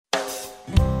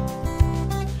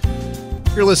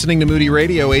You're listening to Moody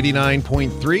Radio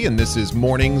 89.3, and this is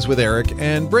Mornings with Eric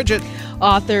and Bridget.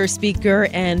 Author, speaker,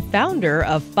 and founder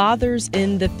of Fathers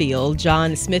in the Field,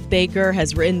 John Smithbaker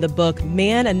has written the book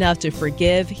Man Enough to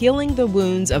Forgive, Healing the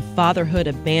Wounds of Fatherhood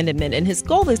Abandonment. And his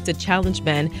goal is to challenge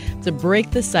men to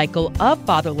break the cycle of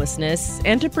fatherlessness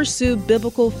and to pursue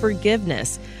biblical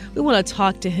forgiveness. We want to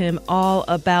talk to him all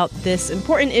about this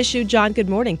important issue. John, good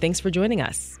morning. Thanks for joining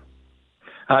us.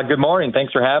 Good morning.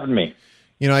 Thanks for having me.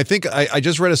 You know, I think I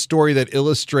just read a story that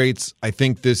illustrates, I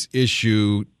think, this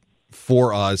issue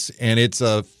for us, and it's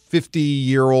a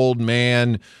 50-year-old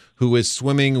man who is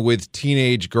swimming with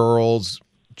teenage girls,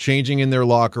 changing in their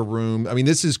locker room. I mean,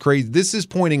 this is crazy. This is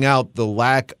pointing out the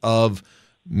lack of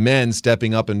men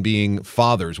stepping up and being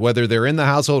fathers, whether they're in the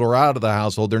household or out of the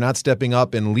household. They're not stepping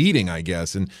up and leading, I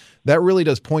guess, and that really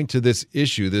does point to this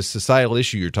issue, this societal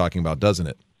issue you're talking about, doesn't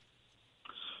it?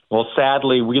 Well,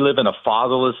 sadly, we live in a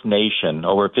fatherless nation.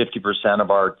 Over 50%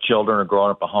 of our children are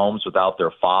growing up in homes without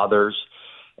their fathers.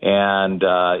 And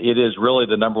it is really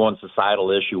the number one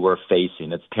societal issue we're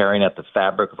facing. It's tearing at the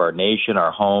fabric of our nation,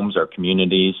 our homes, our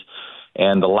communities.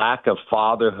 And the lack of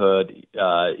fatherhood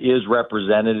is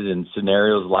represented in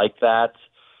scenarios like that.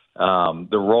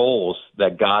 The roles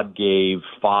that God gave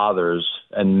fathers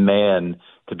and men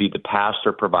to be the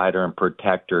pastor, provider, and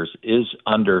protectors is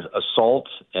under assault,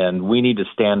 and we need to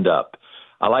stand up.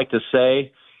 I like to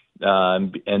say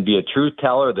and be a truth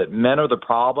teller that men are the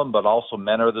problem, but also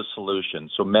men are the solution.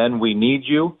 So men, we need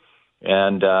you,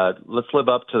 and let's live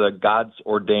up to the God's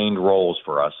ordained roles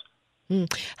for us.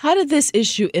 How did this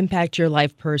issue impact your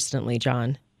life personally,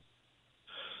 John?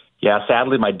 Yeah,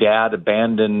 sadly, my dad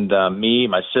abandoned me,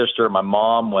 my sister, my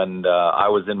mom when I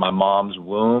was in my mom's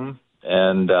womb.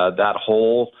 And that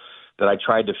hole that I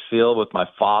tried to fill with my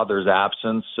father's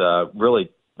absence really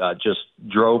just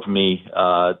drove me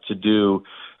to do,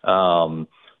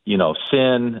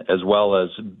 sin as well as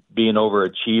being an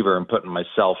overachiever and putting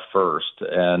myself first.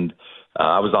 And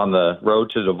I was on the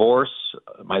road to divorce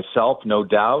myself, no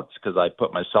doubt, because I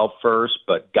put myself first.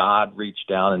 But God reached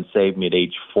down and saved me at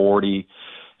age 40.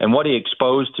 And what he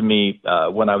exposed to me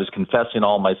when I was confessing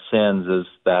all my sins is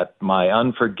that my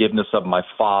unforgiveness of my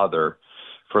father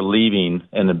for leaving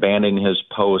and abandoning his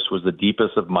post was the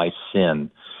deepest of my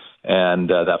sin. And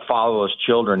that fatherless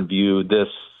children view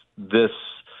this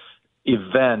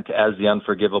event as the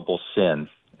unforgivable sin.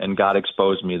 And God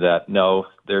exposed me that, no,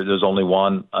 there's only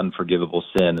one unforgivable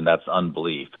sin, and that's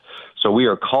unbelief. So we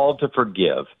are called to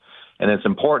forgive. And it's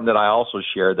important that I also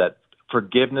share that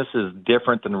forgiveness is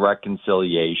different than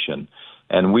reconciliation,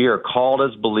 and we are called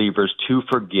as believers to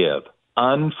forgive.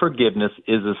 Unforgiveness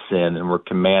is a sin, and we're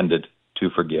commanded to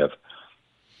forgive.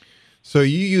 So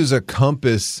you use a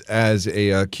compass as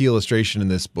a key illustration in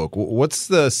this book. What's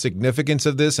the significance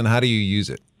of this, and how do you use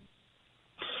it?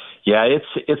 Yeah,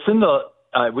 it's in the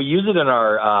we use it in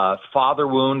our father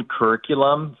wound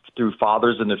curriculum through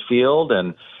Fathers in the Field,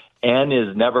 and N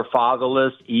is never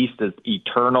fatherless, East is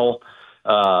eternal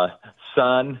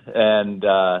Son, and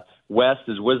West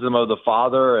is wisdom of the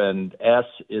Father, and S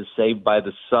is saved by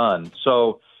the Son.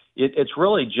 So it's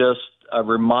really just a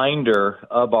reminder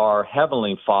of our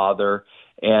Heavenly Father,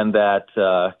 and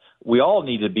that we all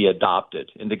need to be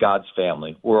adopted into God's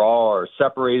family. We're all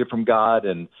separated from God,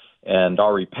 and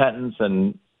our repentance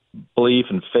and belief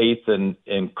and faith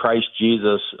in Christ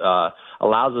Jesus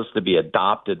allows us to be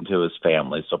adopted into his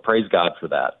family. So praise God for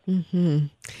that. Mm-hmm.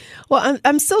 Well,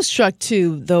 I'm still struck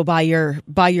too, though, by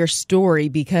your story,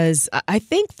 because I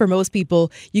think for most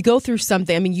people, you go through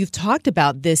something. I mean, you've talked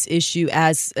about this issue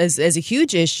as a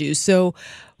huge issue. So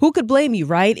who could blame you,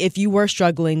 right? If you were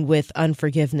struggling with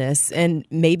unforgiveness, and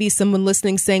maybe someone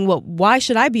listening saying, well, why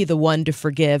should I be the one to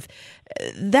forgive?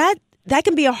 That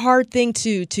can be a hard thing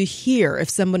to hear if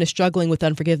someone is struggling with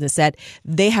unforgiveness, that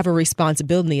they have a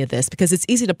responsibility of this, because it's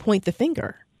easy to point the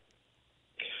finger.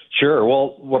 Sure.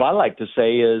 Well, what I like to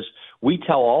say is we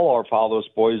tell all our fatherless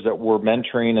boys that we're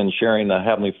mentoring and sharing the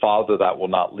Heavenly Father that will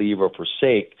not leave or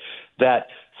forsake, that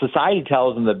society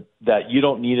tells them that you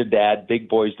don't need a dad, big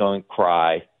boys don't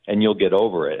cry, and you'll get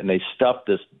over it. And they stuff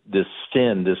this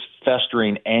sin, this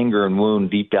festering anger and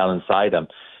wound deep down inside them.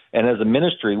 And as a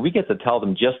ministry, we get to tell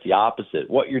them just the opposite.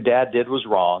 What your dad did was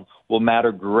wrong, will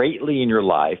matter greatly in your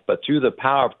life, but through the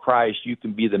power of Christ, you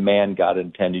can be the man God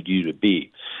intended you to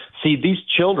be. See, these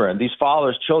children, these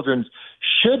fathers' children,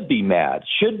 should be mad,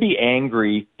 should be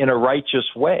angry in a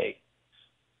righteous way.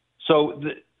 So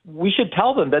we should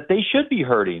tell them that they should be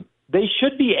hurting. They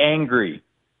should be angry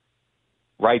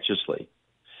righteously.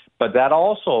 But that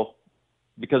also,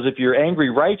 because if you're angry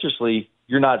righteously,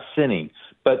 you're not sinning.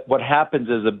 But what happens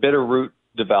is a bitter root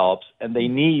develops, and they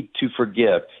need to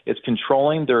forgive. It's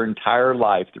controlling their entire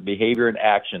life, their behavior and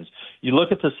actions. You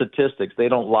look at the statistics, they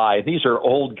don't lie. These are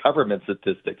old government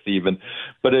statistics even.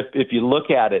 But if you look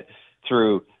at it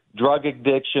through drug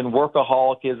addiction,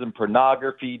 workaholism,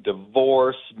 pornography,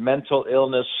 divorce, mental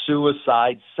illness,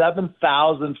 suicide,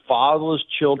 7,000 fatherless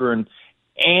children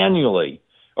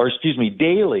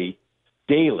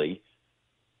daily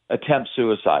attempt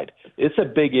suicide. It's a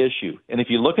big issue. And if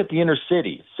you look at the inner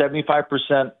city,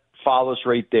 75% fatherless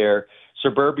rate there.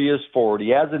 Suburbia is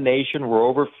 40. As a nation, we're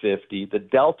over 50. The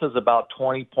delta is about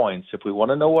 20 points. If we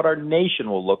want to know what our nation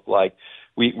will look like,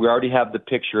 we already have the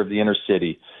picture of the inner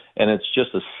city. And it's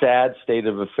just a sad state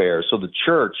of affairs. So the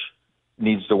church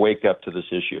needs to wake up to this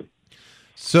issue.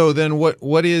 So then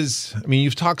what is, I mean,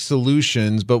 you've talked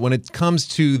solutions, but when it comes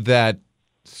to that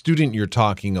student you're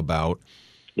talking about,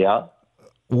 yeah,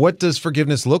 what does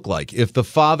forgiveness look like? If the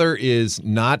father is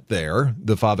not there,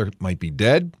 the father might be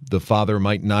dead, the father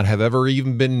might not have ever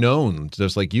even been known,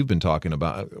 just like you've been talking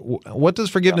about. What does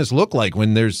forgiveness look like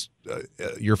when there's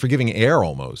you're forgiving air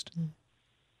almost?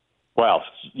 Well,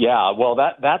 yeah, well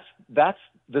that's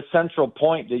the central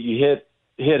point that you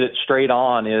hit it straight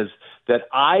on, is that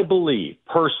I believe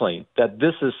personally that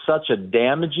this is such a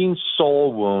damaging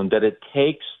soul wound that it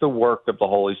takes the work of the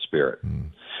Holy Spirit.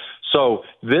 So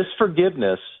this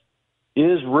forgiveness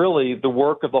is really the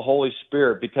work of the Holy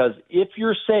Spirit, because if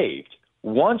you're saved,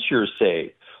 once you're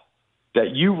saved,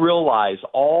 that you realize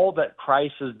all that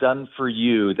Christ has done for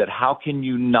you, that how can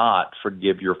you not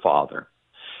forgive your Father?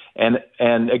 And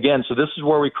again, so this is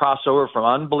where we cross over from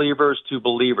unbelievers to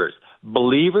believers.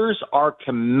 Believers are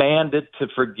commanded to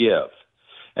forgive.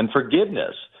 And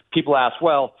forgiveness, people ask,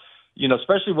 well, you know,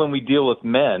 especially when we deal with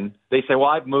men, they say, well,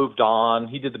 I've moved on.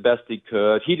 He did the best he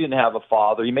could. He didn't have a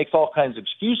father. He makes all kinds of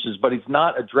excuses, but he's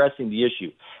not addressing the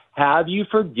issue. Have you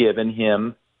forgiven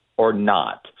him or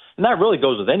not? And that really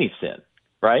goes with any sin,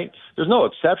 right? There's no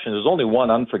exception. There's only one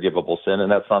unforgivable sin,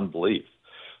 and that's unbelief.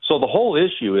 So the whole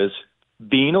issue is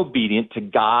being obedient to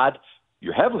God,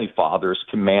 your Heavenly Father's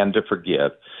command to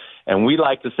forgive. And we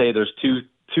like to say there's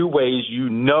two ways you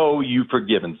know you've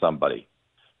forgiven somebody.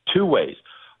 Two ways.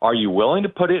 Are you willing to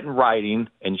put it in writing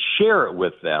and share it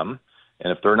with them?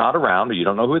 And if they're not around or you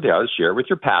don't know who they are, share it with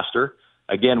your pastor.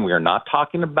 Again, we are not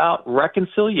talking about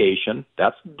reconciliation.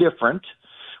 That's different.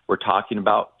 We're talking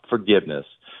about forgiveness.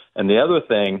 And the other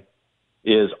thing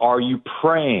is, are you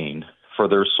praying for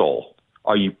their soul?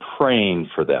 Are you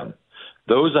praying for them?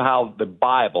 Those are how the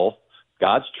Bible,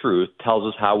 God's truth,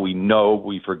 tells us how we know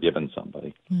we've forgiven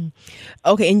somebody.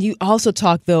 Okay, and you also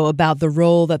talk, though, about the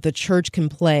role that the church can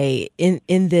play in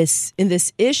this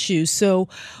issue. So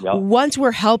once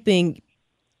we're helping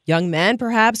young men,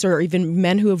 perhaps, or even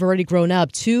men who have already grown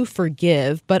up to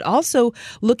forgive, but also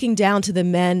looking down to the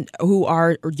men who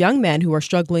are, or young men who are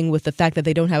struggling with the fact that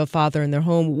they don't have a father in their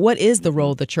home, what is the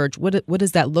role of the church? What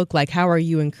does that look like? How are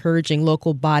you encouraging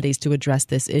local bodies to address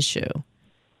this issue?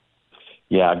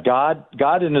 Yeah,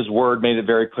 God in His Word made it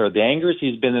very clear. The anger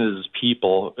He's been in His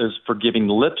people is for giving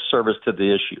lip service to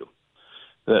the issue.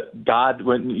 That God,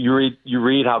 when you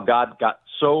read how God got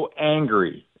so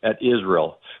angry at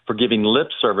Israel for giving lip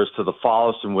service to the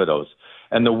fatherless and widows.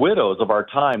 And the widows of our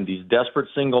time, these desperate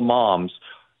single moms,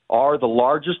 are the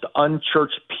largest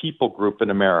unchurched people group in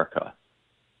America.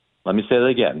 Let me say that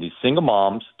again. These single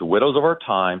moms, the widows of our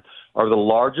time, are the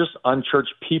largest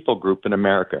unchurched people group in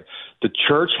America. The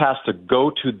church has to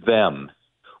go to them.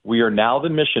 We are now the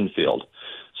mission field.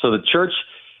 So the church,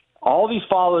 all these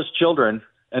fatherless children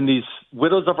and these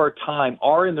widows of our time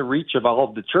are in the reach of all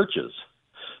of the churches.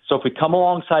 So if we come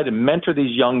alongside and mentor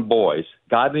these young boys,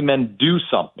 godly men, do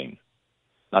something,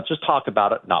 not just talk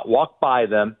about it, not walk by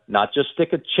them, not just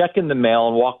stick a check in the mail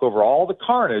and walk over all the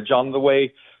carnage on the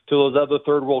way to those other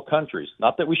third world countries.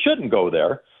 Not that we shouldn't go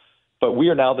there, but we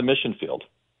are now the mission field.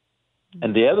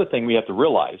 And the other thing we have to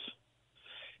realize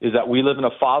is that we live in a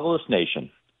fatherless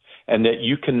nation, and that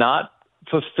you cannot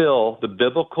fulfill the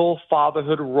biblical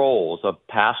fatherhood roles of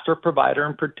pastor, provider,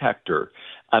 and protector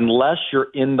unless you're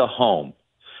in the home.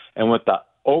 And with the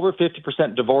over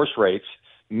 50% divorce rates,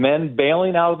 men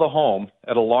bailing out of the home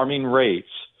at alarming rates,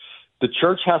 the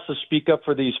church has to speak up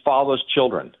for these fatherless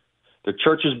children. The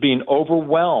church is being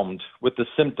overwhelmed with the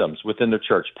symptoms within the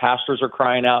church. Pastors are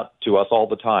crying out to us all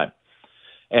the time.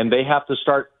 And they have to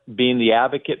start being the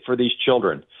advocate for these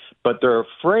children. But they're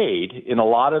afraid in a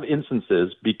lot of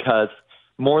instances because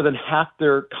more than half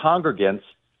their congregants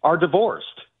are divorced.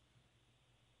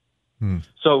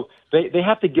 So they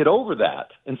have to get over that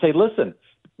and say, listen,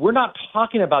 we're not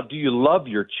talking about do you love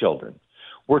your children.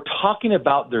 We're talking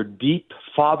about their deep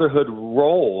fatherhood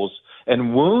roles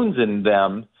and wounds in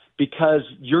them because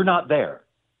you're not there.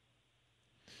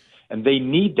 And they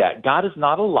need that. God is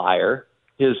not a liar.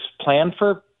 His plan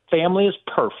for family is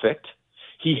perfect.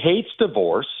 He hates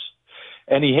divorce,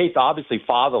 and he hates, obviously,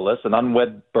 fatherless and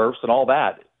unwed births and all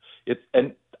that.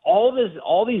 And all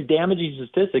these damaging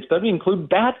statistics doesn't include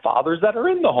bad fathers that are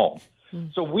in the home.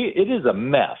 So it is a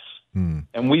mess.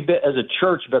 And we, as a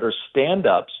church, better stand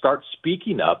up, start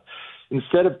speaking up,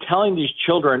 instead of telling these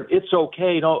children, it's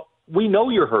okay. No, we know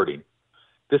you're hurting.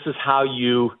 This is how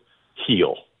you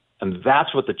heal. And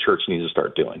that's what the church needs to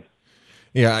start doing.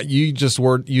 Yeah, you just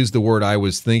used the word I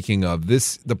was thinking of.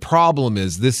 The problem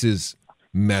is this is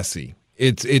messy.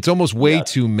 It's almost way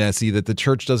too messy that the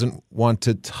church doesn't want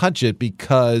to touch it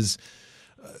because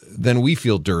then we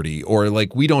feel dirty or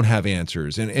like we don't have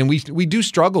answers. And we do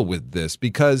struggle with this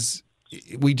because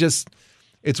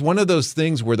it's one of those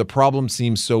things where the problem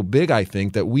seems so big, I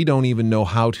think, that we don't even know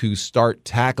how to start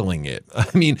tackling it. I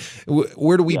mean,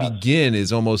 where do we begin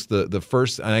is almost the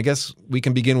first, and I guess we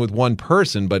can begin with one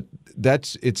person, but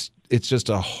it's just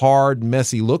a hard,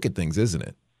 messy look at things, isn't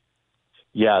it?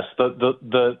 Yes,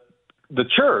 the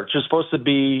church is supposed to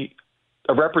be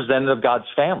a representative of God's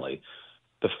family.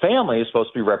 The family is supposed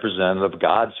to be representative of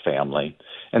God's family.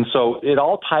 And so it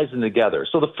all ties in together.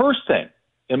 So the first thing,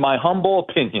 in my humble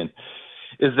opinion,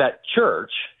 is that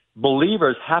church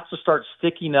believers have to start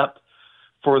sticking up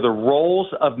for the roles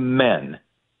of men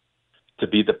to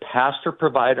be the pastor,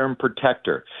 provider, and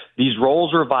protector. These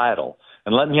roles are vital.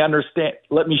 And let me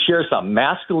share something.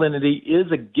 Masculinity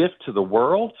is a gift to the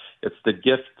world. It's the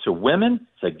gift to women.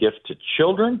 It's a gift to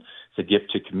children. It's a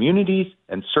gift to communities.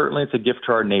 And certainly it's a gift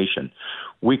to our nation.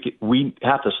 We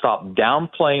have to stop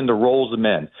downplaying the roles of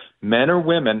men. Men or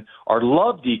women are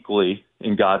loved equally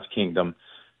in God's kingdom,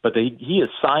 but he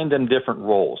assigned them different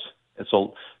roles. And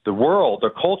so the world, the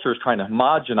culture is trying to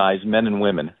homogenize men and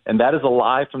women, and that is a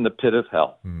lie from the pit of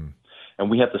hell.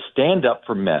 And we have to stand up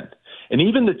for men. And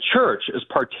even the church is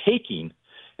partaking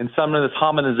in some of this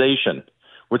homogenization,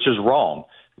 which is wrong.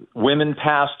 Women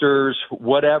pastors,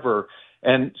 whatever.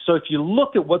 And so if you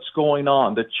look at what's going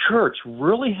on, the church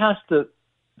really has to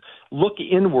look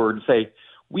inward and say,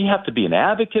 we have to be an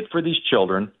advocate for these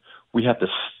children. We have to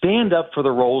stand up for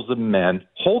the roles of men,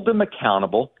 hold them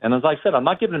accountable. And as I said, I'm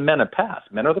not giving men a pass.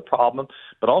 Men are the problem,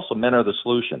 but also men are the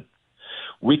solution.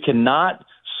 We cannot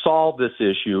solve this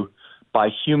issue by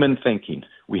human thinking.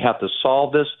 We have to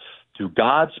solve this through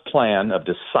God's plan of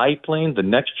discipling the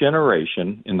next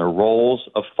generation in the roles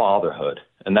of fatherhood.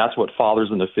 And that's what Fathers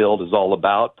in the Field is all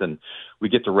about. And we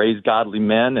get to raise godly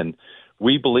men. And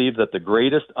we believe that the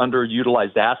greatest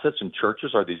underutilized assets in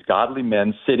churches are these godly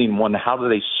men sitting one, how do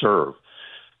they serve?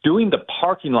 Doing the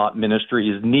parking lot ministry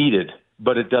is needed,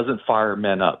 but it doesn't fire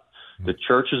men up. The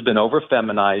church has been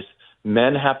over-feminized.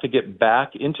 Men have to get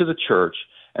back into the church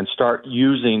and start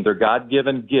using their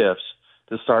God-given gifts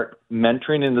to start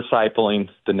mentoring and discipling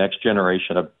the next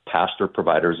generation of pastor,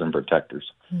 providers, and protectors.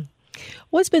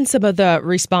 What's been some of the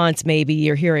response maybe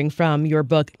you're hearing from your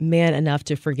book, Man Enough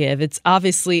to Forgive? It's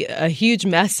obviously a huge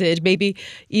message, maybe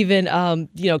even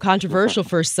controversial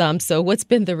for some. So what's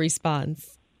been the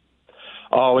response?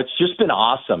 Oh, it's just been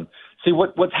awesome. See,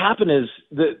 what's happened is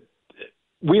that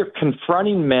we are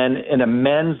confronting men in a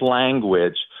men's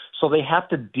language, so they have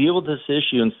to deal with this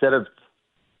issue instead of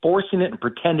forcing it and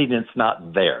pretending it's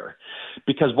not there.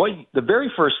 Because the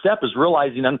very first step is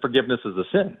realizing unforgiveness is a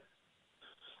sin.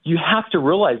 You have to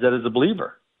realize that as a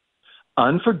believer.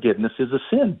 Unforgiveness is a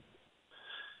sin.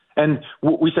 And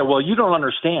we say, well, you don't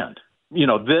understand.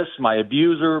 This, my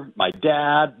abuser, my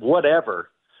dad, whatever,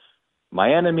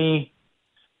 my enemy.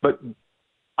 But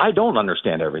I don't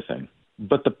understand everything.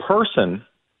 But the person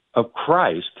of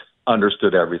Christ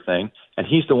understood everything, and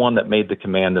he's the one that made the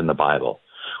command in the Bible.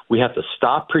 We have to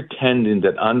stop pretending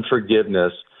that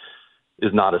unforgiveness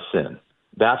is not a sin.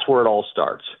 That's where it all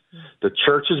starts. The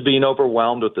church is being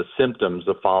overwhelmed with the symptoms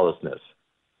of fatherlessness,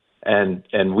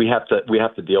 and we have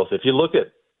to deal with it.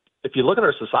 If you look at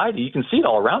our society, you can see it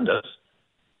all around us.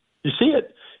 You see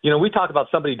it. We talk about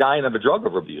somebody dying of a drug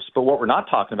abuse, but what we're not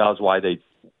talking about is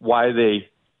why they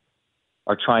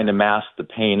are trying to mask the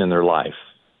pain in their life,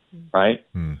 right?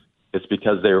 It's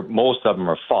because most of them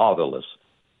are fatherless.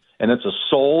 And it's a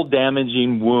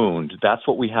soul-damaging wound. That's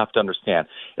what we have to understand.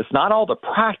 It's not all the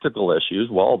practical issues.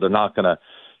 Well, they're not going to,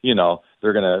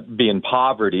 they're going to be in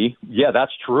poverty. Yeah,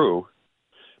 that's true.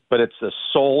 But it's a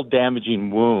soul-damaging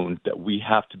wound that we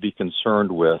have to be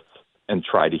concerned with and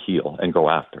try to heal and go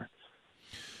after.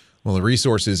 Well, the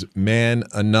resource is Man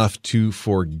Enough to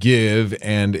Forgive,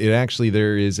 and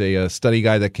there is a study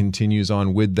guide that continues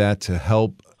on with that to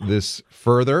help this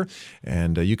further.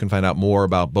 And you can find out more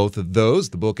about both of those,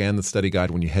 the book and the study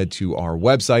guide, when you head to our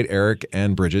website,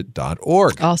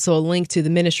 ericandbridget.org. Also a link to the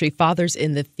ministry, Fathers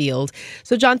in the Field.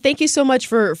 So, John, thank you so much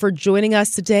for joining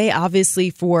us today, obviously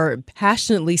for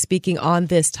passionately speaking on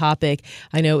this topic.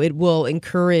 I know it will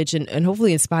encourage and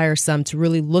hopefully inspire some to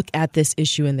really look at this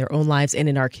issue in their own lives and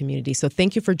in our community. So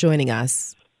thank you for joining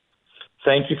us.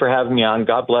 Thank you for having me on.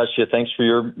 God bless you. Thanks for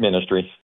your ministry.